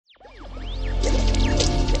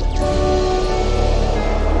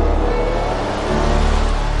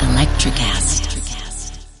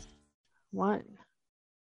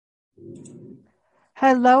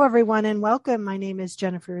Hello, everyone, and welcome. My name is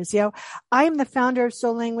Jennifer Rizzio. I am the founder of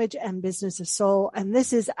Soul Language and Business of Soul, and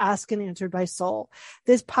this is Ask and Answered by Soul.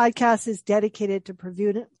 This podcast is dedicated to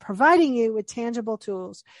providing you with tangible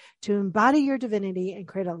tools to embody your divinity and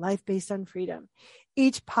create a life based on freedom.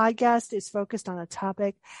 Each podcast is focused on a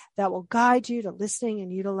topic that will guide you to listening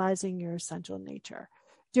and utilizing your essential nature.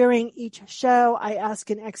 During each show, I ask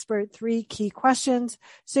an expert 3 key questions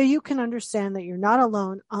so you can understand that you're not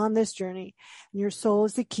alone on this journey, and your soul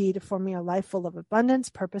is the key to forming a life full of abundance,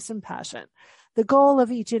 purpose, and passion. The goal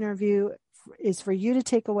of each interview is for you to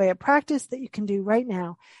take away a practice that you can do right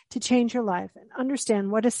now to change your life and understand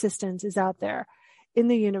what assistance is out there in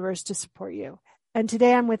the universe to support you. And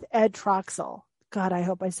today I'm with Ed Troxel. God, I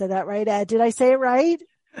hope I said that right, Ed. Did I say it right?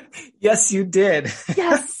 Yes, you did.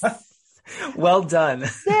 Yes. Well done.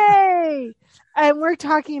 Yay! And we're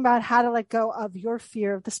talking about how to let go of your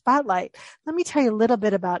fear of the spotlight. Let me tell you a little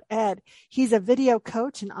bit about Ed. He's a video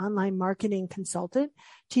coach and online marketing consultant,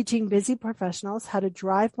 teaching busy professionals how to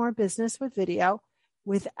drive more business with video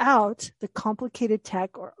without the complicated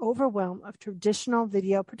tech or overwhelm of traditional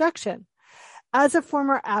video production. As a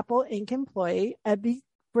former Apple Inc. employee, Ed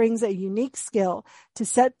brings a unique skill to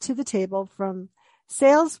set to the table, from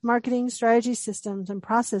sales, marketing, strategy, systems, and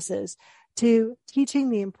processes to teaching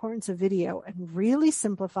the importance of video and really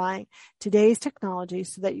simplifying today's technology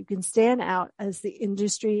so that you can stand out as the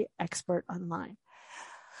industry expert online.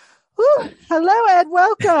 Whew. Hello, Ed.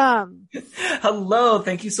 Welcome. Hello.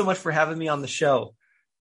 Thank you so much for having me on the show.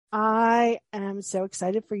 I am so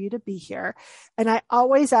excited for you to be here. And I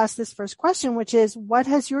always ask this first question, which is, what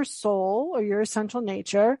has your soul or your essential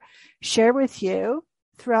nature shared with you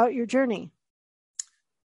throughout your journey?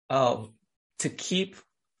 Oh, to keep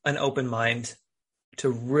an open mind, to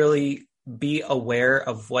really be aware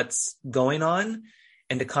of what's going on,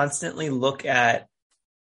 and to constantly look at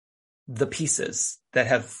the pieces that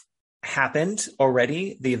have happened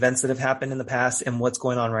already, the events that have happened in the past, and what's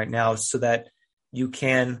going on right now, so that you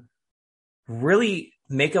can really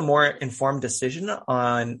make a more informed decision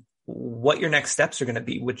on what your next steps are going to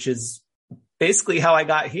be, which is basically how I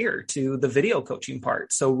got here to the video coaching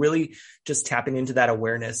part. So really just tapping into that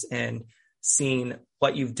awareness and seeing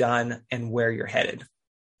what you've done and where you're headed.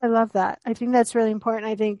 I love that. I think that's really important.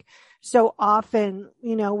 I think so often,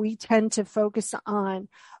 we tend to focus on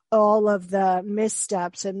all of the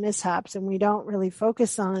missteps and mishaps, and we don't really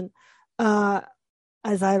focus on,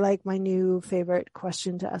 as I like, my new favorite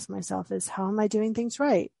question to ask myself is, how am I doing things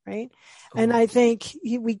right? Right. Oh. And I think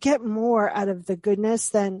we get more out of the goodness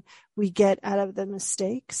than we get out of the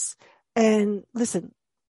mistakes. And listen,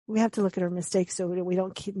 we have to look at our mistakes so we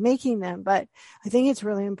don't keep making them. But I think it's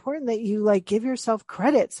really important that you give yourself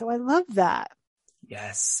credit. So I love that.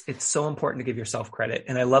 Yes, it's so important to give yourself credit.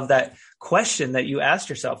 And I love that question that you asked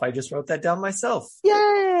yourself. I just wrote that down myself.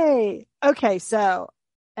 Yay. Okay. So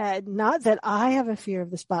not that I have a fear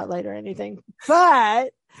of the spotlight or anything,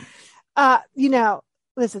 but,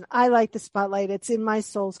 listen, I like the spotlight. It's in my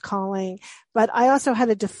soul's calling, but I also had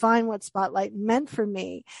to define what spotlight meant for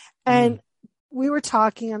me. And we were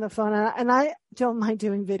talking on the phone, and I don't mind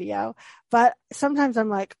doing video, but sometimes I'm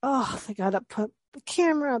like, oh, I got to put the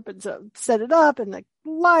camera up and set it up and the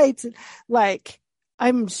lights, and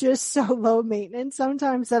I'm just so low maintenance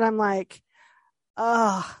sometimes that I'm like,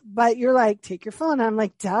 oh, but you're like, take your phone. I'm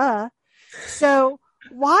like, duh. So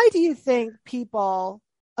why do you think people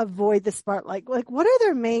avoid the spotlight? What are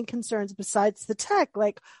their main concerns besides the tech?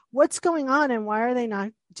 What's going on, and why are they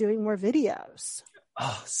not doing more videos?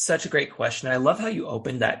 Oh, such a great question. I love how you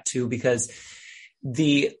opened that too, because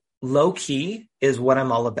the low key is what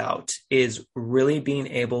I'm all about, is really being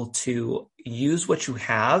able to use what you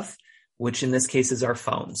have, which in this case is our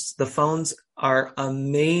phones. The phones are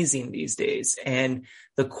amazing these days, and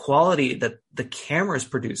the quality that the cameras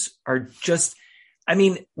produce are just,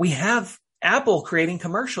 we have Apple creating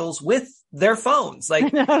commercials with their phones.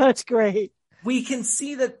 That's great. We can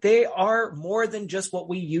see that they are more than just what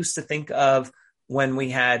we used to think of when we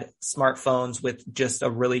had smartphones with just a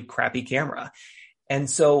really crappy camera. And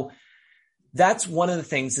so that's one of the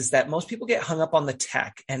things, is that most people get hung up on the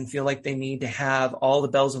tech and feel like they need to have all the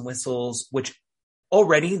bells and whistles, which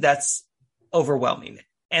already that's overwhelming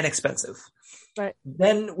and expensive. Right.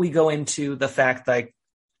 Then we go into the fact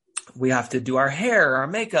we have to do our hair, our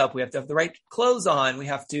makeup, we have to have the right clothes on, we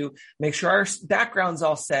have to make sure our background's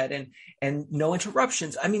all set and no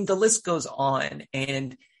interruptions. The list goes on,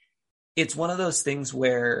 and it's one of those things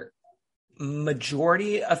where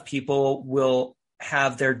majority of people will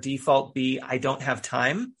have their default be, I don't have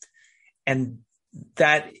time. And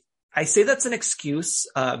that, I say that's an excuse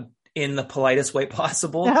in the politest way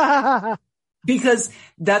possible. Because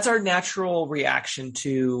that's our natural reaction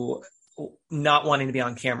to not wanting to be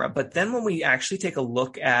on camera. But then when we actually take a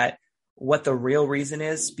look at what the real reason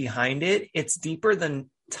is behind it, it's deeper than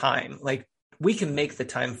time. Like, we can make the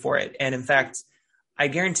time for it. And in fact, I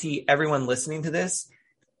guarantee everyone listening to this,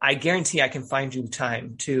 I guarantee I can find you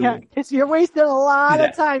time to. Yeah, because you're wasting a lot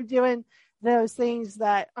of time doing those things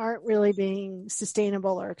that aren't really being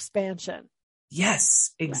sustainable or expansion.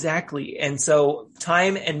 Yes, exactly. And so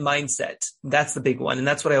time and mindset, that's the big one. And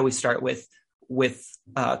that's what I always start with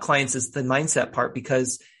clients, is the mindset part,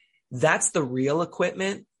 because that's the real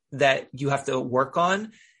equipment that you have to work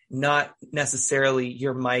on, not necessarily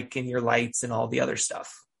your mic and your lights and all the other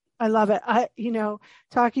stuff. I love it.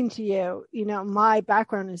 Talking to you, my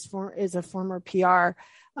background is a former PR,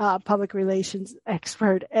 public relations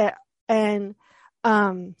expert. And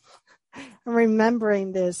I'm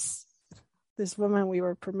remembering this woman we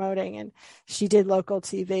were promoting, and she did local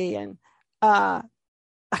TV. And I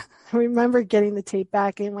remember getting the tape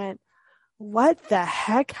back and went, what the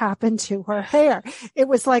heck happened to her hair? It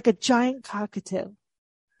was like a giant cockatoo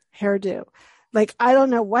hairdo. Like, I don't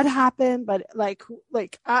know what happened, but I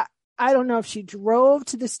don't know if she drove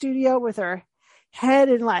to the studio with her head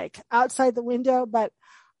in outside the window, but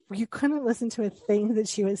you couldn't listen to a thing that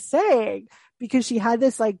she was saying because she had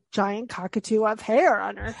this giant cockatoo of hair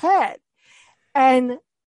on her head. And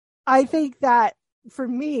I think that for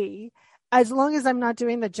me, as long as I'm not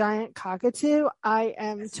doing the giant cockatoo, I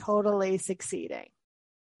am totally succeeding.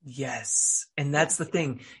 Yes. And that's the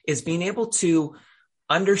thing, is being able to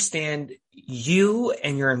understand you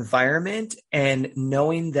and your environment, and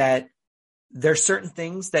knowing that there's certain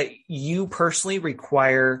things that you personally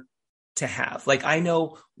require to have. Like, I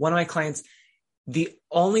know one of my clients, the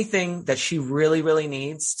only thing that she really, really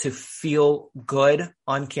needs to feel good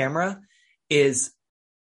on camera is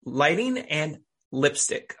lighting and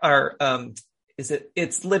lipstick, or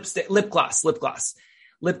it's lipstick, lip gloss.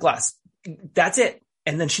 That's it.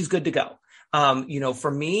 And then she's good to go.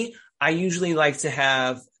 For me, I usually like to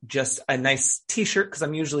have just a nice t-shirt, because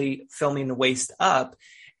I'm usually filming the waist up,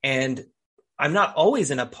 and I'm not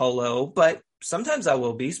always in a polo, but sometimes I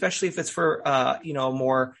will be, especially if it's for, a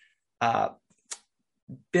more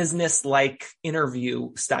business-like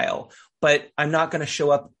interview style. But I'm not going to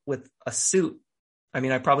show up with a suit. I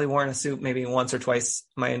mean, I've probably worn a suit maybe once or twice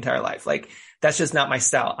my entire life. That's just not my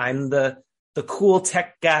style. I'm the cool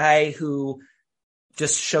tech guy who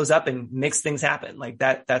just shows up and makes things happen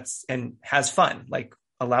that's and has fun,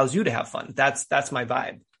 allows you to have fun. That's my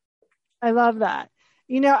vibe. I love that.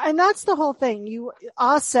 And that's the whole thing. You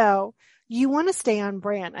want to stay on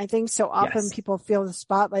brand. I think so often people feel the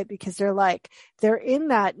spotlight because they're in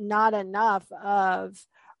that not enough of,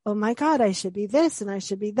 oh my God, I should be this and I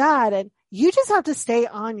should be that. And you just have to stay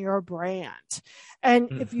on your brand.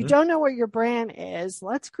 And if you don't know what your brand is,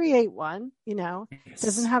 let's create one. It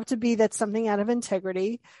doesn't have to be that's something out of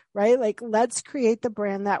integrity, right? Let's create the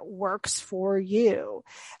brand that works for you.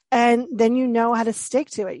 And then you know how to stick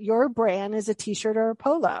to it. Your brand is a t-shirt or a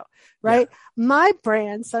polo, right? Yeah. My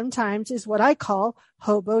brand sometimes is what I call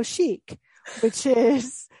hobo chic, which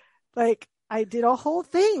is I did a whole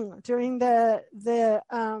thing during the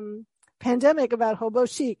pandemic about hobo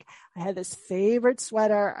chic. I had this favorite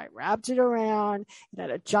sweater. I wrapped it around. It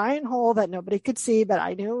had a giant hole that nobody could see, but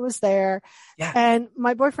I knew it was there. Yeah. And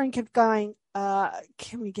my boyfriend kept going,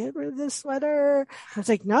 can we get rid of this sweater? I was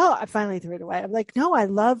like, no. I finally threw it away. I'm like, no, I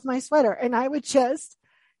love my sweater. And I would just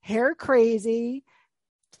hair crazy,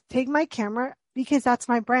 take my camera, because that's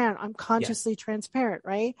my brand. I'm consciously transparent,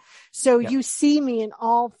 right? So you see me in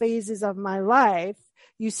all phases of my life.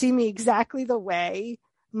 You see me exactly the way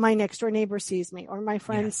my next door neighbor sees me or my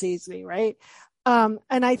friend sees me, right? And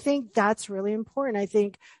I think that's really important. I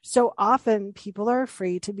think so often people are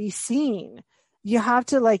afraid to be seen. You have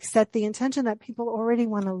to set the intention that people already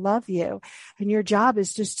want to love you, and your job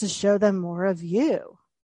is just to show them more of you.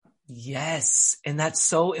 Yes. And that's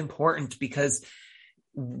so important, because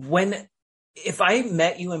if I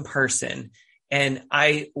met you in person and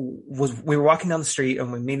we were walking down the street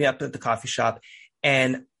and we meet up at the coffee shop,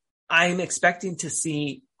 and I'm expecting to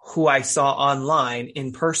see who I saw online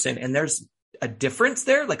in person, and there's a difference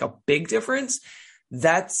there, a big difference,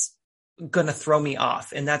 that's going to throw me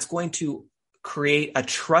off. And that's going to create a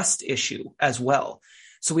trust issue as well.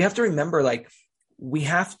 So we have to remember, we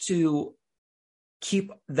have to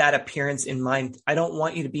keep that appearance in mind. I don't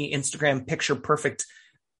want you to be Instagram picture perfect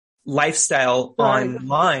lifestyle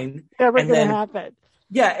online. Never going to happen.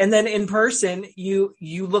 Yeah. And then in person, you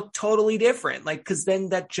look totally different, cause then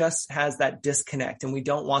that just has that disconnect, and we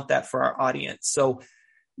don't want that for our audience. So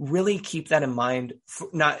really keep that in mind.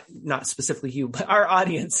 Not specifically you, but our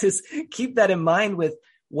audience is keep that in mind with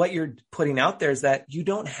what you're putting out there, is that you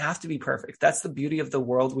don't have to be perfect. That's the beauty of the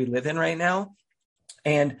world we live in right now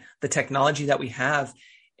and the technology that we have.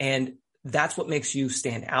 And that's what makes you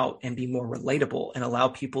stand out and be more relatable and allow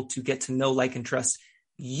people to get to know, like, and trust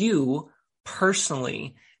you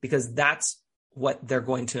personally, because that's what they're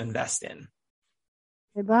going to invest in.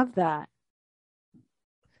 I love that.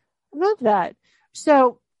 I love that.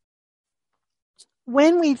 So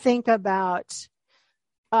when we think about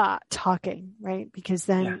talking, right? Because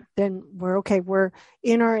then we're okay. We're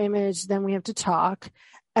in our image. Then we have to talk.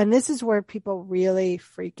 And this is where people really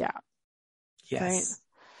freak out. Yes. Right?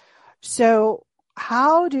 So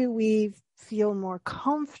how do we feel more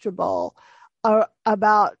comfortable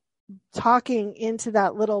about talking into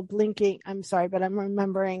that little blinking? I'm sorry, but I'm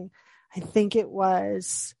remembering, I think it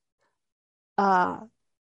was,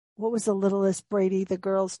 what was the littlest Brady, the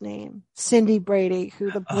girl's name? Cindy Brady,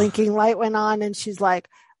 who the blinking light went on and she's like,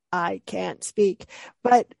 I can't speak.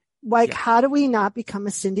 But like, how do we not become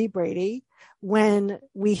a Cindy Brady when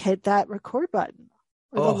we hit that record button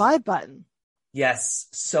or the live button? Yes.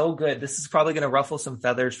 So good. This is probably going to ruffle some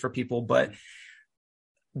feathers for people, but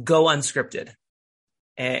go unscripted.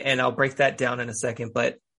 And I'll break that down in a second,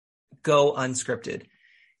 but go unscripted.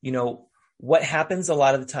 You know, what happens a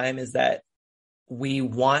lot of the time is that we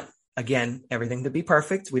want, again, everything to be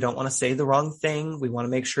perfect. We don't want to say the wrong thing. We want to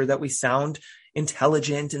make sure that we sound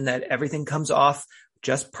intelligent and that everything comes off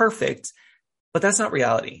just perfect, but that's not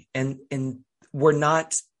reality. And we're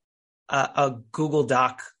not a Google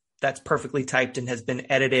Doc that's perfectly typed and has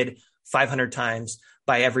been edited 500 times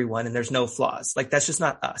by everyone and there's no flaws. Like, that's just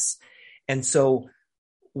not us. And so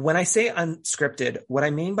when I say unscripted, what I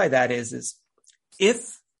mean by that is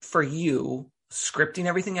if for you, scripting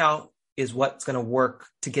everything out is what's going to work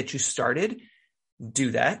to get you started,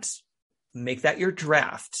 do that. Make that your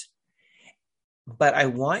draft. But I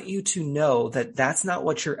want you to know that that's not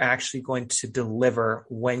what you're actually going to deliver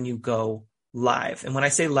when you go live. And when I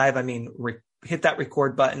say live, I mean hit that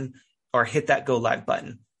record button or hit that go live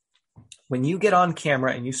button. When you get on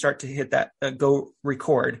camera and you start to hit that go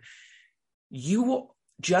record, you will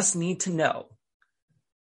just need to know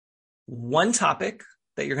one topic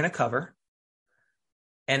that you're going to cover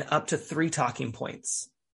and up to 3 talking points.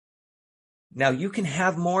 Now, you can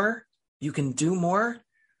have more, you can do more,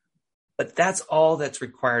 but that's all that's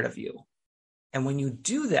required of you. And when you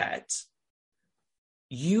do that,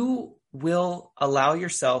 you will allow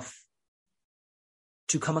yourself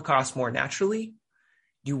to come across more naturally.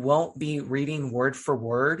 You won't be reading word for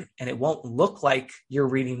word, and it won't look like you're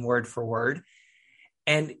reading word for word.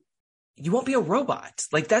 And you won't be a robot.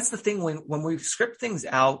 Like, that's the thing, when we script things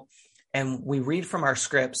out and we read from our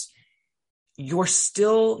scripts, you're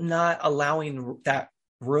still not allowing that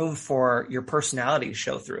room for your personality to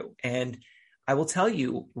show through. And I will tell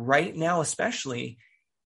you right now, especially,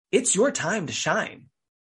 it's your time to shine.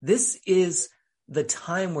 This is the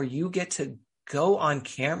time where you get to go on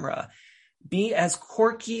camera, be as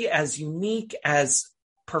quirky, as unique, as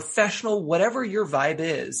professional, whatever your vibe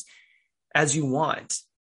is, as you want.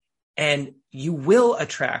 And you will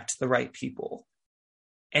attract the right people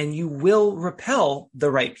and you will repel the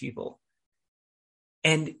right people.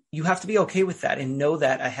 And you have to be okay with that and know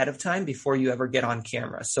that ahead of time before you ever get on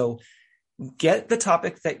camera. So get the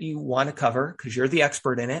topic that you want to cover because you're the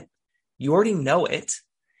expert in it. You already know it.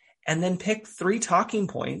 And then pick 3 talking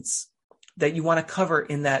points that you want to cover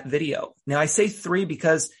in that video. Now, I say 3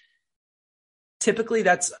 because typically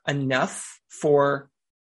that's enough for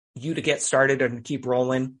you to get started and keep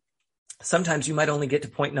rolling. Sometimes you might only get to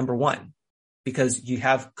point number 1 because you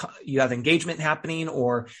have engagement happening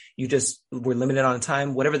or you just were limited on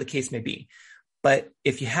time, whatever the case may be. But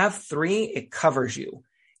if you have 3, it covers you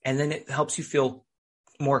and then it helps you feel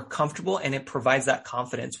more comfortable and it provides that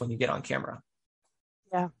confidence when you get on camera.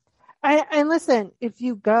 Yeah. And listen, if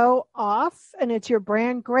you go off and it's your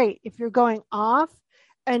brand, great. If you're going off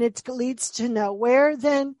and it leads to nowhere,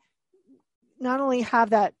 then not only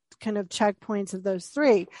have that kind of checkpoints of those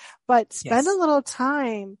 3, but spend a little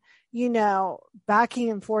time, backing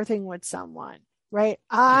and forthing with someone, right?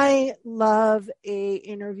 I love a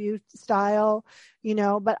interview style,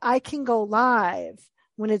 but I can go live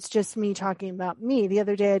when it's just me talking about me. The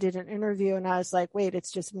other day I did an interview and I was like, wait,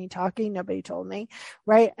 it's just me talking. Nobody told me.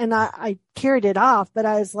 Right. And I carried it off, but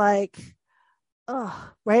I was like,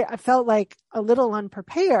 oh, right. I felt like a little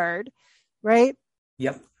unprepared. Right.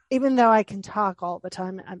 Yep. even though I can talk all the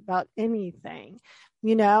time about anything,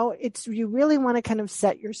 you really want to kind of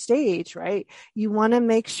set your stage, right? You want to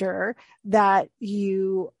make sure that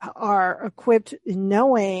you are equipped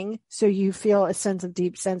knowing, so you feel a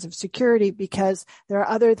deep sense of security, because there are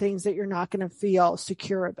other things that you're not going to feel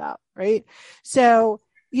secure about, right? So,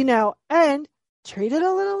 and treat it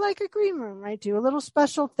a little like a green room, right? Do a little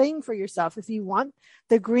special thing for yourself. If you want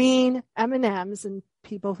the green M&Ms, and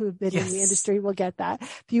people who've been in the industry will get that.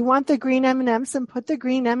 If you want the green M&Ms, then put the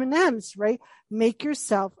green M&Ms, right? Make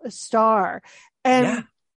yourself a star. And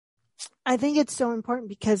I think it's so important,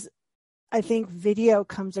 because I think video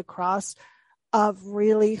comes across of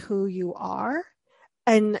really who you are,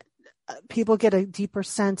 and people get a deeper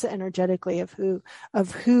sense energetically of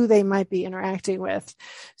who they might be interacting with.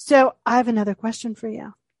 So I have another question for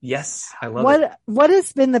you. Yes, I love it. What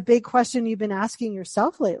has been the big question you've been asking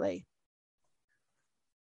yourself lately?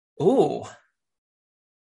 Oh,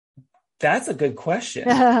 that's a good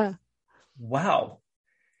question. Wow.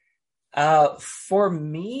 For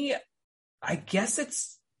me, I guess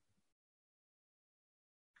it's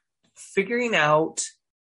figuring out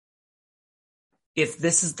if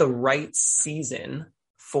this is the right season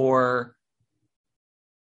for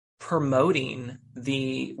promoting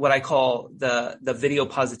what I call the video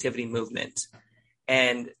positivity movement.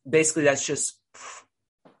 And basically that's just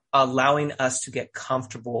allowing us to get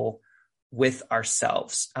comfortable with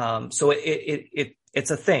ourselves. So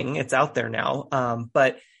it's a thing, it's out there now.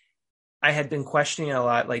 But I had been questioning a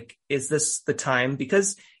lot, like, is this the time?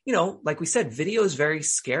 Because, like we said, video is very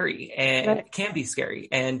scary, and it can be scary.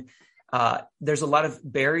 And there's a lot of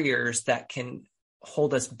barriers that can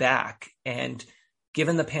hold us back. And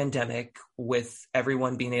given the pandemic, with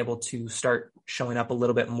everyone being able to start showing up a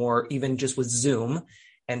little bit more, even just with Zoom,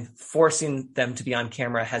 and forcing them to be on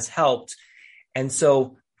camera has helped. And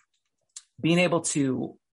so being able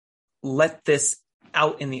to let this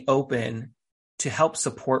out in the open to help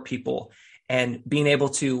support people, and being able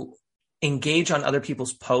to engage on other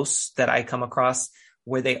people's posts that I come across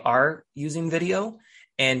where they are using video,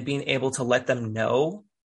 and being able to let them know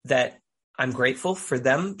that I'm grateful for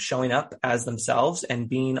them showing up as themselves and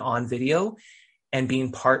being on video and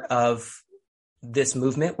being part of this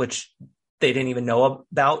movement, which they didn't even know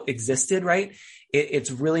about existed, right? It's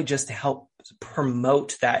really just to help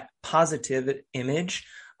promote that positive image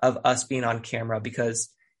of us being on camera, because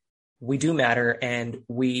we do matter, and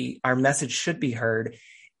our message should be heard,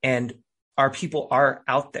 and our people are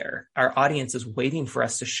out there. Our audience is waiting for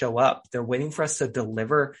us to show up. They're waiting for us to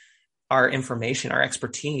deliver our information, our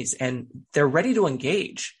expertise, and they're ready to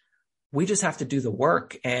engage. We just have to do the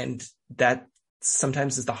work. And that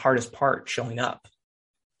sometimes is the hardest part, showing up.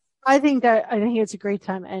 I think it's a great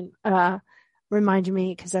time, and remind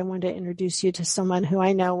me, because I want to introduce you to someone who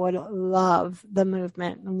I know would love the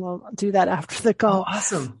movement, and we'll do that after the call. Oh,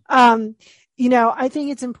 awesome. I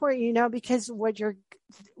think it's important, because what you're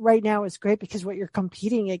right now is great, because what you're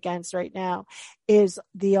competing against right now is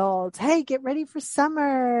the old, hey, get ready for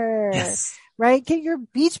summer, right? Get your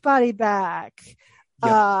beach body back.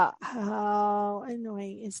 Yep. How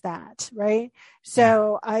annoying is that, right?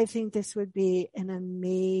 So I think this would be an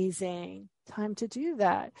amazing time to do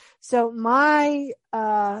that. So my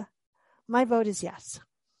vote is yes.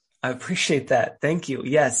 I appreciate that. Thank you.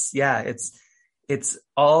 Yes. Yeah. It's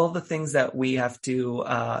all the things that we have to,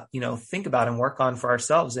 think about and work on for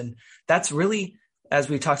ourselves. And that's really, as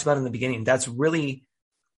we talked about in the beginning, that's really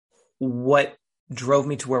what drove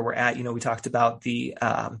me to where we're at. We talked about the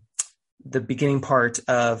beginning part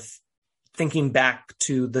of thinking back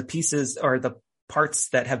to the pieces or the parts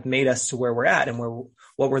that have made us to where we're at, and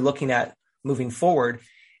what we're looking at moving forward.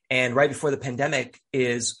 And right before the pandemic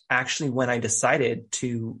is actually when I decided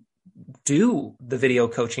to do the video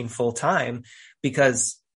coaching full time,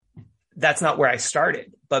 because that's not where I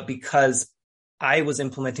started, but because I was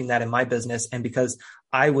implementing that in my business, and because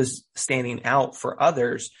I was standing out for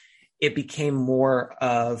others, it became more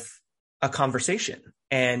of a conversation,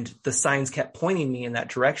 and the signs kept pointing me in that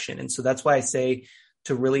direction. And so that's why I say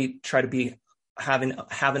to really try to have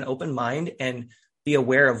an open mind and be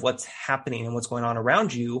aware of what's happening and what's going on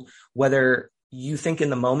around you, whether you think in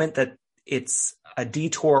the moment that it's a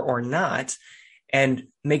detour or not, and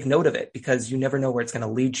make note of it, because you never know where it's going to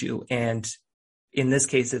lead you. And in this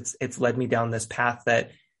case, it's led me down this path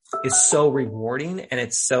that is so rewarding, and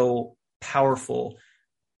it's so powerful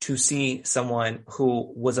to see someone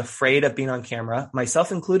who was afraid of being on camera,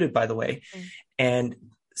 myself included, by the way, and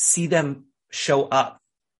see them show up,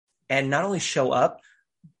 and not only show up,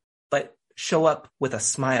 but show up with a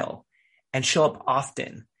smile, and show up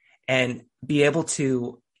often, and be able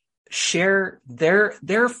to share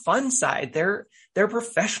their fun side, their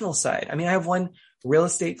professional side. I mean, I have one real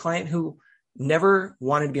estate client who never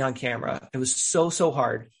wanted to be on camera. It was so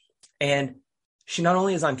hard. And she not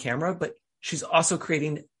only is on camera, but she's also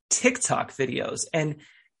creating TikTok videos and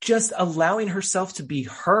just allowing herself to be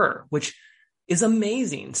her, which is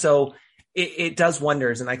amazing. So it does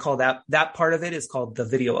wonders. And I call that part of it is called the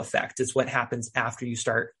video effect. It's what happens after you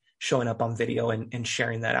start showing up on video and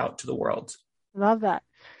sharing that out to the world. Love that.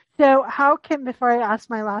 So before I ask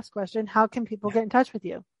my last question, how can people get in touch with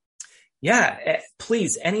you? Yeah,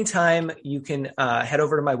 please. Anytime you can head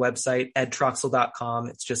over to my website, edtroxel.com.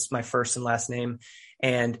 It's just my first and last name,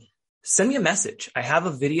 and send me a message. I have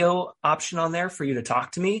a video option on there for you to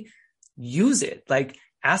talk to me. Use it. Like,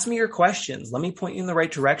 ask me your questions. Let me point you in the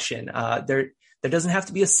right direction. There doesn't have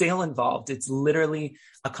to be a sale involved. It's literally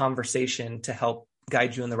a conversation to help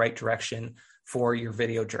guide you in the right direction for your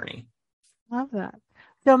video journey. Love that.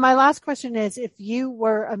 So my last question is, if you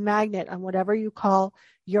were a magnet on whatever you call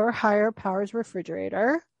your higher powers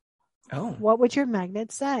refrigerator, what would your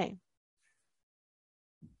magnet say?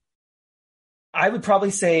 I would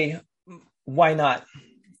probably say, why not?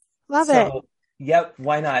 Love it. Yep.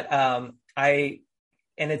 Why not? And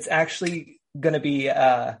it's actually going to be,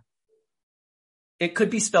 it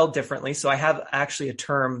could be spelled differently. So I have actually a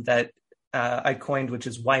term that I coined, which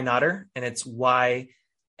is why notter, and it's YNOTTER.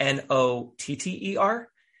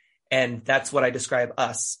 And that's what I describe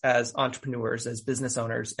us as entrepreneurs, as business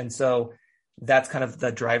owners. And so that's kind of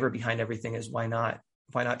the driver behind everything is why not?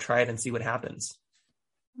 Why not try it and see what happens?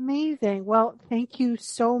 Amazing. Well, thank you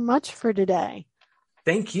so much for today.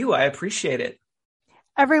 Thank you. I appreciate it.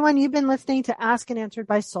 Everyone, you've been listening to Ask and Answered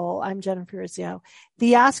by Soul. I'm Jennifer Urezzio.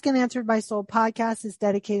 The Ask and Answered by Soul podcast is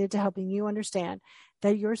dedicated to helping you understand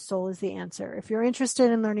that your soul is the answer. If you're interested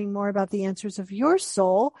in learning more about the answers of your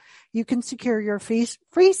soul, you can secure your free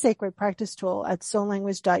sacred practice tool at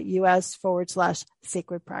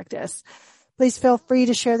soullanguage.us/sacred practice. Please feel free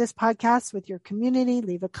to share this podcast with your community,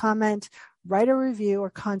 leave a comment, write a review, or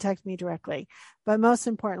contact me directly. But most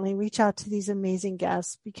importantly, reach out to these amazing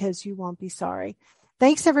guests because you won't be sorry.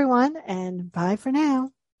 Thanks, everyone, and bye for now.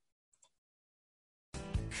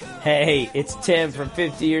 Hey, it's Tim from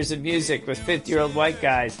 50 Years of Music with 50-Year-Old White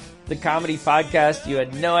Guys, the comedy podcast you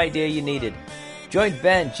had no idea you needed. Join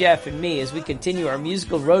Ben, Jeff, and me as we continue our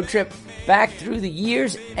musical road trip back through the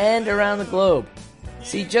years and around the globe.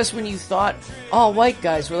 See, just when you thought all white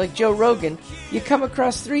guys were like Joe Rogan, you come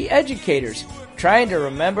across three educators trying to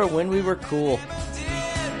remember when we were cool.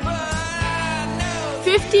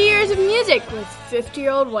 50 Years of Music with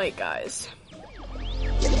 50-Year-Old White Guys.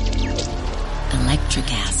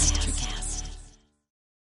 Electricast.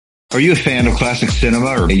 Are you a fan of classic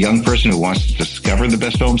cinema or a young person who wants to discover the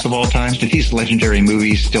best films of all time? Do these legendary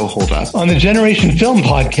movies still hold up? On the Generation Film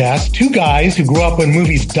podcast, two guys who grew up when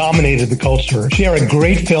movies dominated the culture share a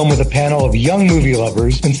great film with a panel of young movie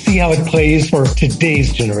lovers and see how it plays for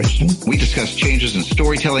today's generation. We discuss changes in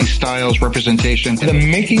storytelling styles, representation, The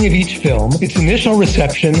making of each film, its initial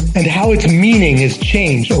reception, and how its meaning has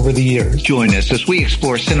changed over the years. Join us as we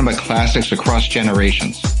explore cinema classics across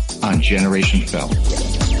generations on Generation Film.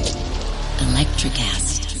 Electricast.